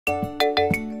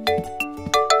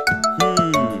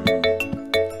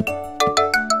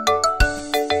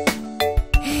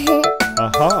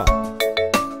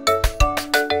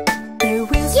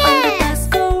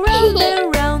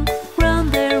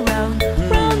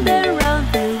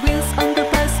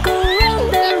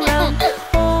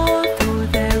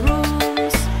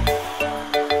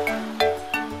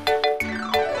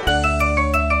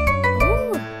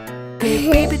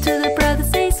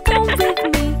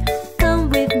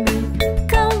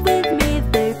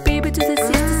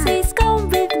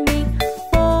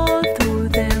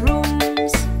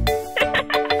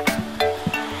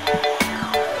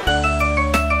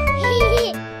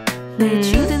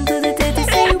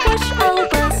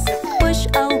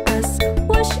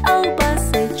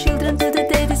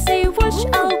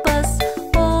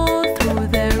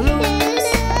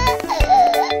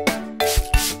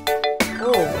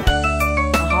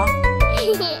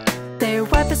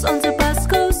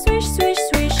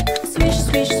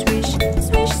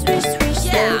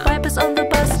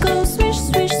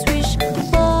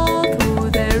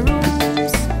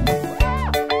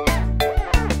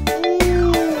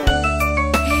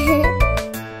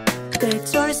The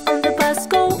doors on the bus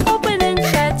go open and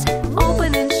shut,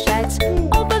 open and shut,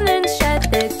 open and shut.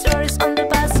 The doors on the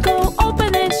bus go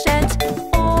open and shut,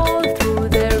 all through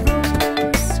the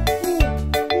rooms.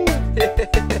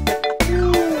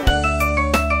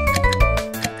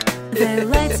 The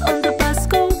lights on the bus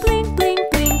go blink, blink,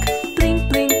 blink, blink,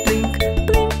 blink, blink,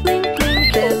 blink, blink,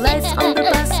 blink. The lights on the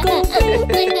bus go blink,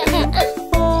 blink, blink,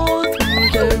 all through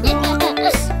the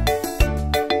rooms.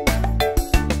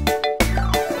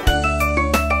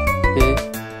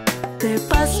 The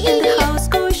bus in the house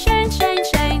goes shine, shine,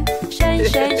 shine, shine,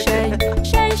 shine, shine,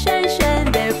 shine, shine, shine.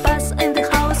 The bus in the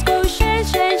house goes shine,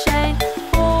 shine, shine,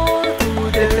 all through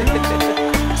the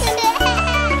rooms.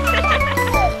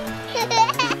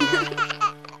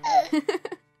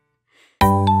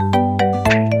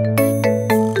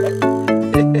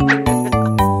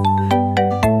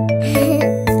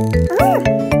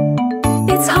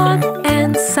 It's hot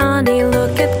and sunny,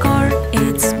 look at car,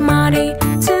 it's muddy.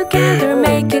 Together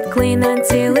make it clean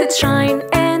until it shine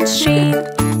and sheen.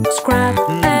 Scrub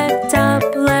it up,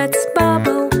 let's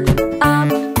bubble up.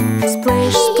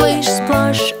 Splish, splish,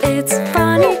 splosh, it's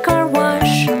funny car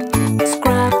wash.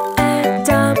 Scrub it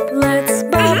up, let's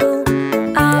bubble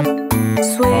up.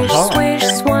 Swish, swish,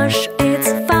 swash, it's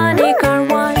funny car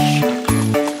wash.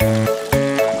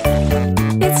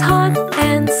 It's hot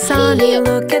and sunny,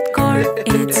 look at car,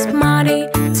 it's muddy.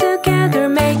 Together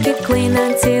make it clean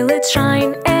until it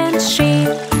shine and sheen.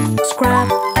 Scrub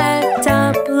it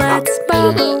up, let's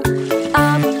bubble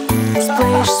up.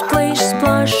 Splish, splish,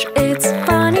 splosh, it's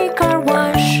funny car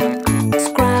wash.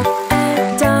 Scrub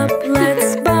it up,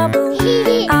 let's bubble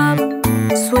up.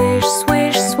 Swish,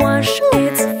 swish, swash,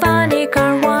 it's funny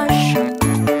car wash.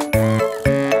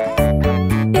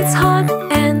 It's hot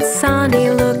and sunny,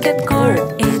 look at car,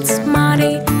 it's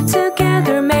muddy.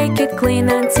 Together make it clean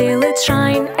until it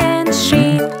shine and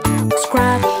sheen.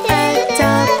 Scrub it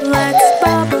up, let's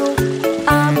bubble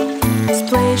up.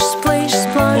 Splish, splish,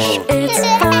 splosh, it's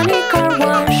funny car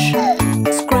wash.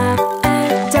 Scrub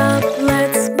it up,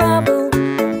 let's bubble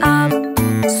up.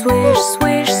 Swish,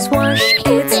 swish, swash,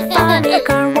 it's funny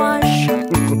car wash.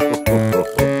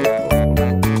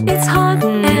 It's hot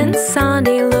and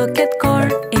sunny, look at car,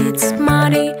 it's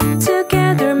muddy.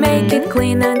 Together make it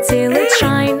clean until it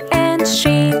shine and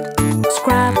sheen.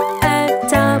 Scrub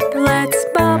it up, let's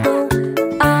bubble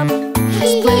up.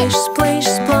 Splish, splish,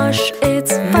 splosh,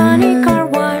 it's funny car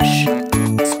wash.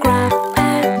 Scrub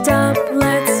it up,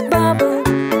 let's bubble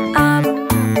up.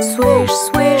 Swish,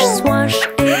 swish, swash,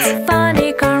 it's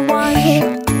funny car wash.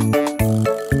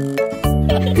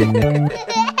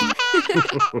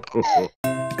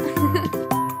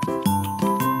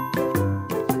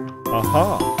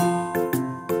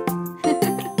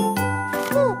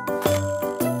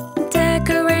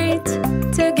 Decorate,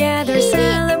 together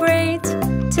celebrate,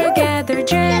 together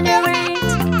generate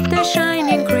the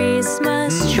shining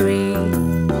Christmas tree.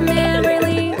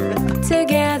 Merrily,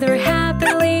 together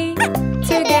happily,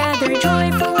 together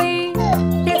joyfully,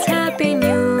 it's Happy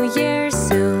New Year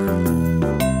soon.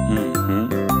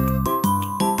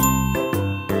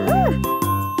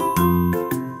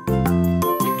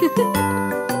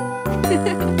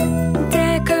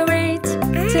 Decorate,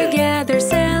 together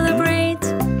celebrate,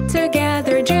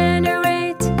 together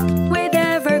generate with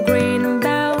evergreen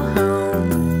bow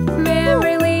home.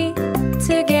 Merrily,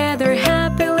 together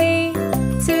happily,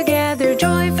 together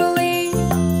joyfully,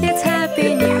 it's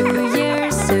Happy New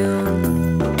Year soon.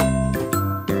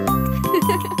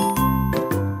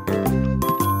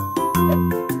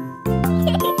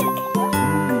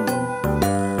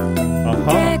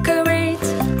 Decorate,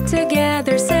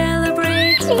 together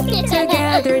celebrate,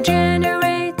 together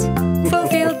generate,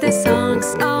 fulfill the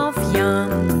songs of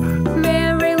young.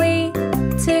 Merrily,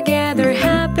 together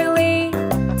happily,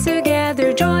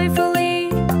 together joyfully,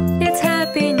 it's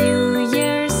Happy New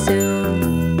Year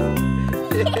soon.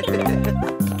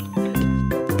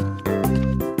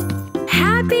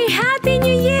 Happy, Happy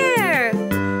New Year!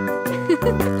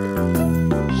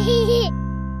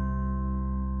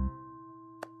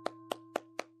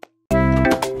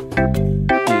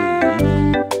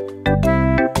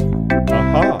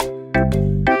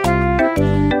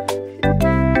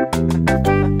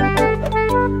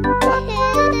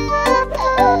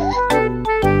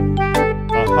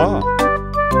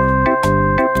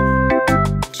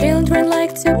 Children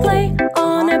like to play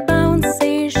on a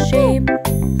bouncy ship,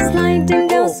 sliding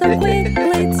down so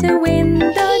quickly to win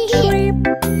the trip.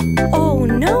 Oh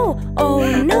no,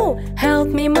 help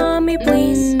me mommy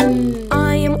please,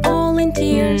 I am all in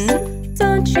tears.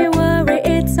 Don't you worry,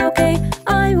 it's okay,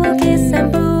 I will kiss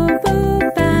and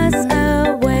boo-boo pass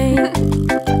away.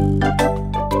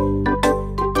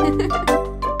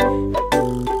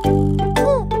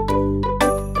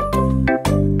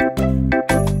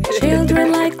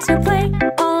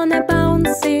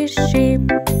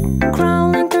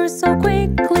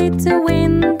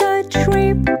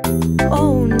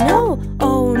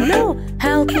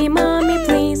 help me, mommy,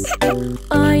 please.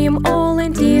 I am all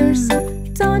in tears.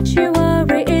 Don't you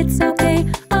worry, it's okay.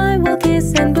 I will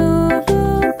kiss and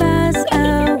boo-boo pass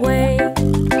away.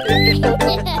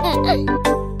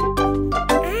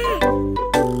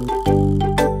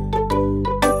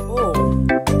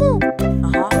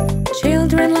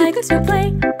 Children like to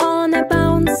play on a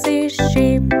bouncy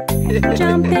ship,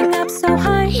 jumping up so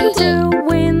high to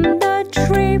win the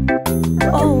trip.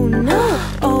 Oh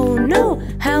no,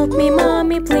 help me,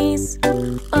 mommy, please.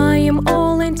 I am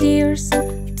all in tears.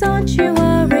 Don't you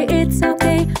worry, it's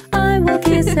okay. I will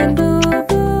kiss and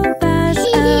boo-boo pass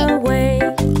away.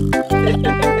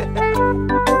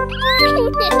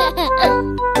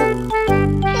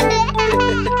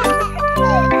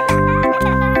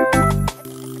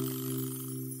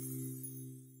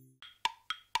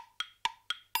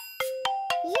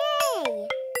 Yay!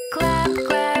 Clap,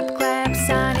 clap, clap,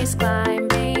 sun is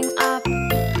climbing up.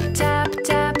 Tap,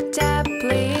 tap, tap,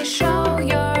 please show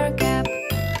your cap.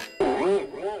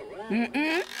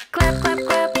 Clap, clap,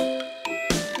 clap.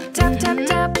 Tap, tap,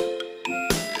 tap.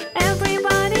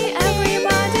 Everybody,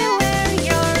 everybody, wear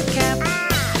your cap.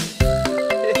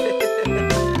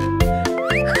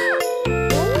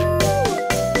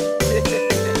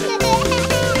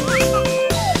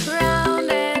 Round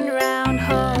and round,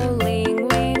 howling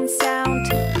wind sound.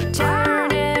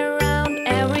 Turn around,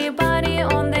 everybody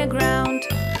on the ground.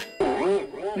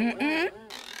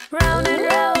 Round and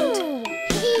round,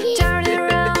 turn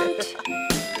around.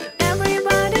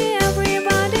 Everybody,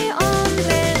 everybody on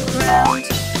the ground.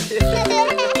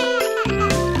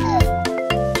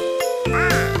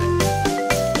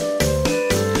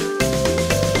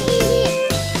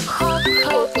 Hop,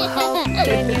 hop, hop,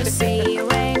 can you see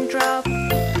raindrop?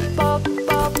 Pop,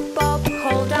 pop, pop,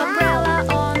 hold umbrella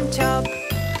on top.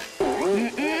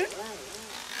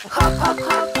 Hop, hop,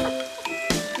 hop,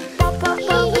 pop, pop, pop.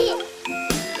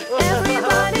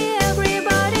 Everybody,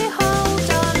 everybody hold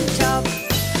on top.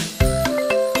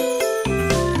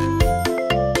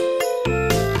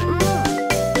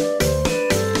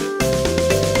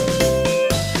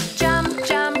 Jump,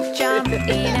 jump, jump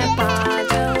in a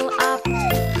puddle up.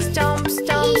 Stomp,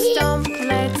 stomp, stomp,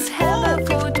 let's have a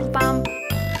foot bump.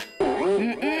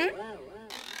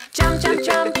 Jump, jump,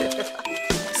 jump.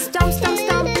 Stomp, stomp,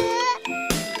 stomp.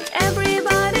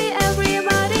 Everybody,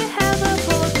 everybody have a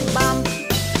foot bump.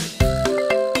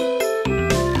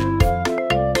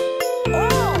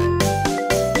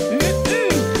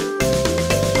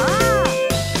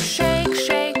 Shake,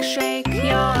 shake, shake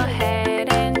your head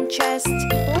and chest.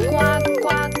 Quack,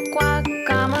 quack, quack,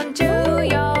 come on, do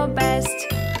your best.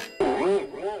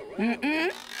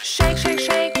 Shake, shake,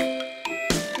 shake,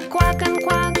 quack and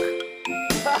quack.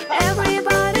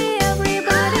 Everybody,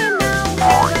 everybody now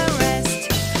have a rest.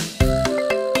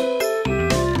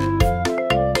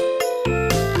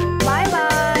 Bye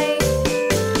bye.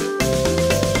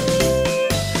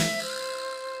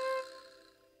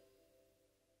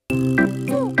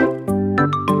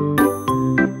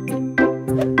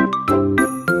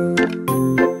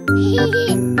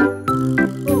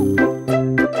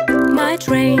 My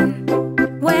train,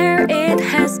 where it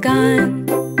has gone?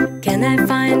 Can I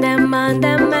find among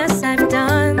the mess I've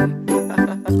done?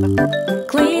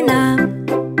 Clean up,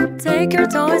 take your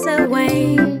toys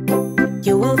away.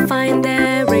 You will find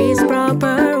there is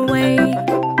proper way.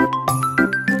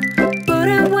 Put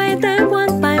away them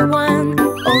one by one.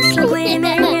 Also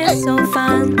cleaning is so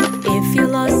fun. If you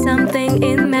lost something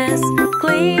in mess,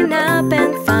 clean up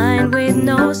and find with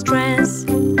no stress.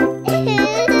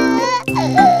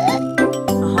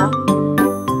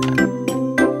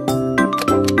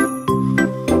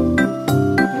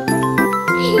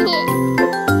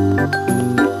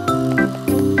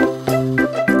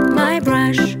 My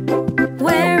brush,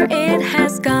 where it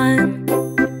has gone?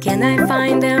 Can I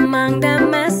find among the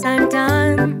mess I've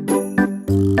done?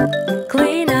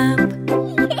 Clean up,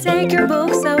 take your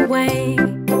books away.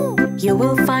 You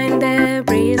will find there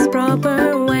is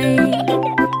proper way.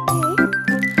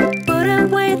 Put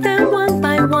away them one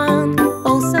by one.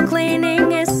 Also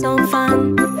cleaning is so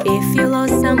fun. If you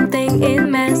lost something in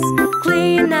mess,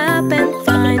 clean up and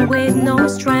find with no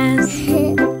stress.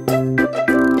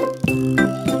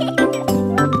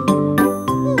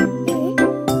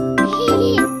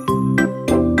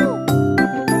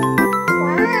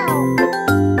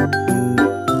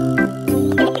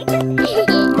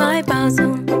 My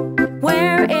puzzle,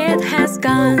 where it has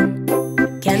gone?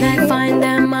 Can I find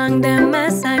among the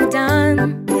mess I've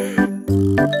done?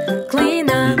 Clean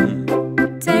up,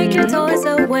 take your toys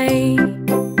away.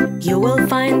 You will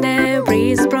find there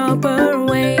is proper